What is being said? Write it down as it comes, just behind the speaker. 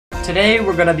Today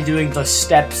we're gonna be doing the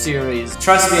step series.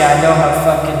 Trust me, I know how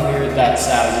fucking weird that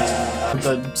sounds.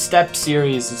 The step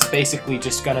series is basically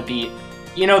just gonna be,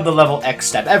 you know, the level X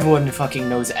step. Everyone fucking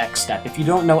knows X step. If you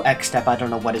don't know X step, I don't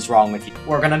know what is wrong with you.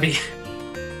 We're gonna be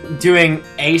doing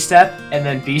A step and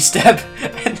then B step.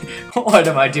 And what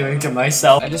am I doing to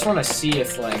myself? I just want to see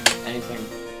if like anything.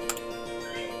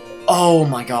 Oh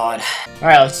my god. All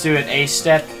right, let's do it. A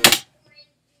step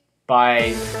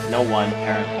by no one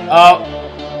apparently. Oh.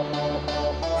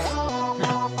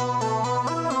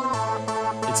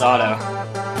 It's auto.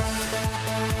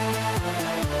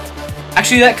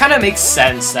 Actually, that kind of makes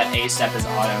sense that A step is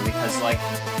auto because, like,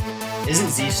 isn't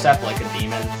Z step like a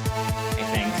demon? I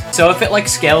think. So if it like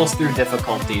scales through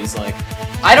difficulties, like,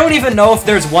 I don't even know if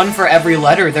there's one for every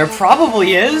letter. There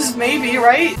probably is, maybe,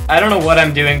 right? I don't know what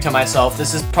I'm doing to myself.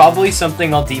 This is probably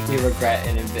something I'll deeply regret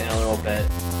in a little bit.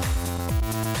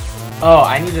 Oh,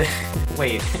 I need to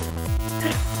wait.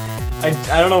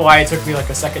 I don't know why it took me like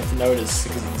a second to notice,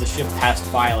 because the ship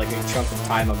passed by like a chunk of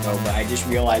time ago, but I just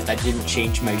realized I didn't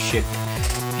change my ship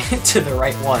to the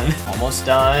right one. Almost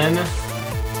done.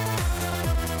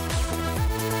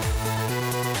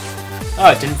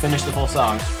 Oh, it didn't finish the full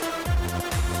song.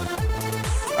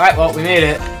 Alright, well, we made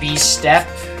it. B step.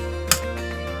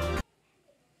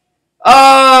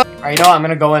 Alright, you know what? I'm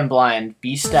gonna go in blind.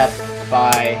 B step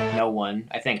by no one.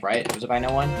 I think, right? Was it by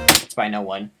no one? It's by no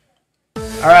one.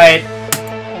 Alright.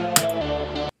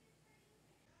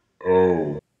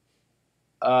 Oh.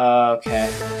 Okay.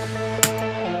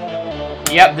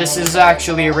 Yep, this is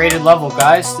actually a rated level,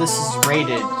 guys. This is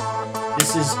rated.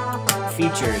 This is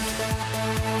featured.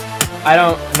 I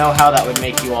don't know how that would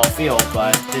make you all feel,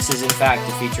 but this is in fact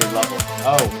a featured level.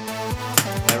 Oh.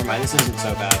 Never mind, this isn't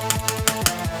so bad.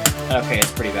 Okay,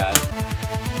 it's pretty bad.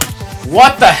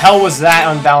 What the hell was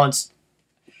that unbalanced?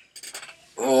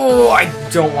 Oh, I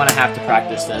don't want to have to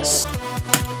practice this.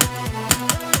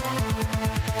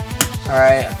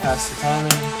 Alright, I passed the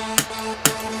timing.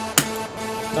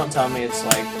 Don't tell me it's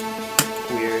like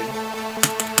weird.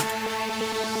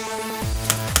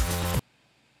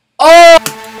 Oh!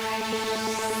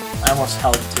 I almost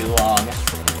held too long.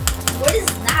 What is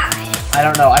that? I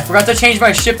don't know. I forgot to change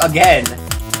my ship again.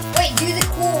 Wait, do the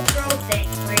cool throw thing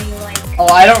where you like...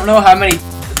 Oh, I don't know how many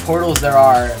portals there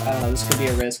are. I don't know, this could be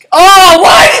a risk. Oh,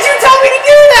 why did you tell me to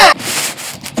do that?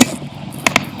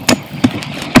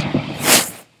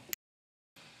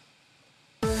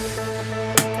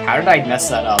 How did I mess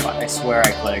that up? I swear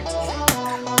I clicked.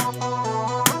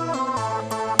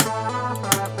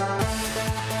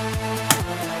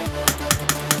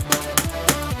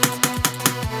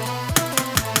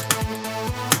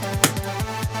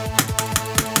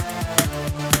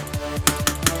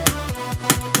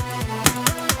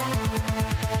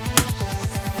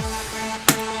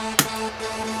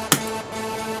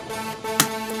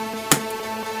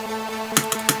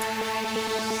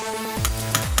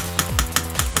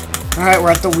 Alright,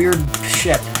 we're at the weird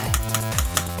ship.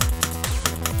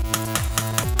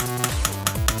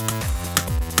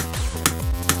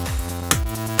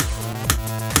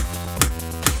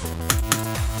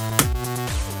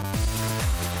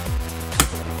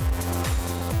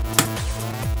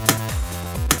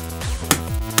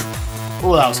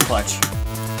 Oh, that was clutch.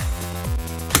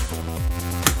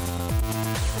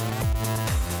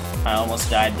 I almost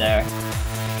died there.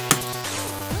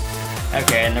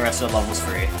 Okay, and the rest of the level's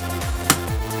free.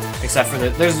 Except for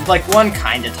there's like one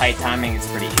kind of tight timing, it's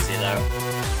pretty easy though.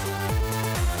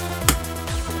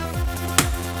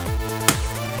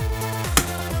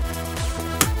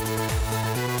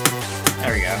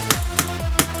 There we go.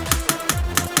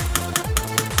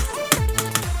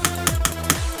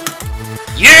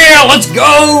 Yeah, let's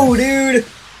go, dude!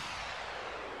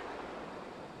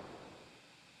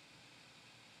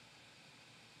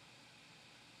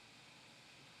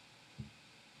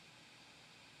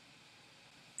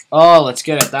 Oh, let's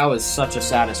get it. That was such a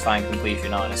satisfying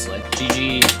completion, honestly.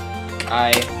 GG,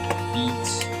 I beat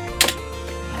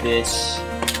this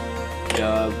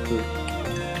dub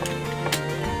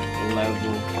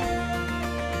level.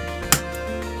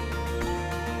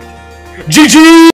 GG!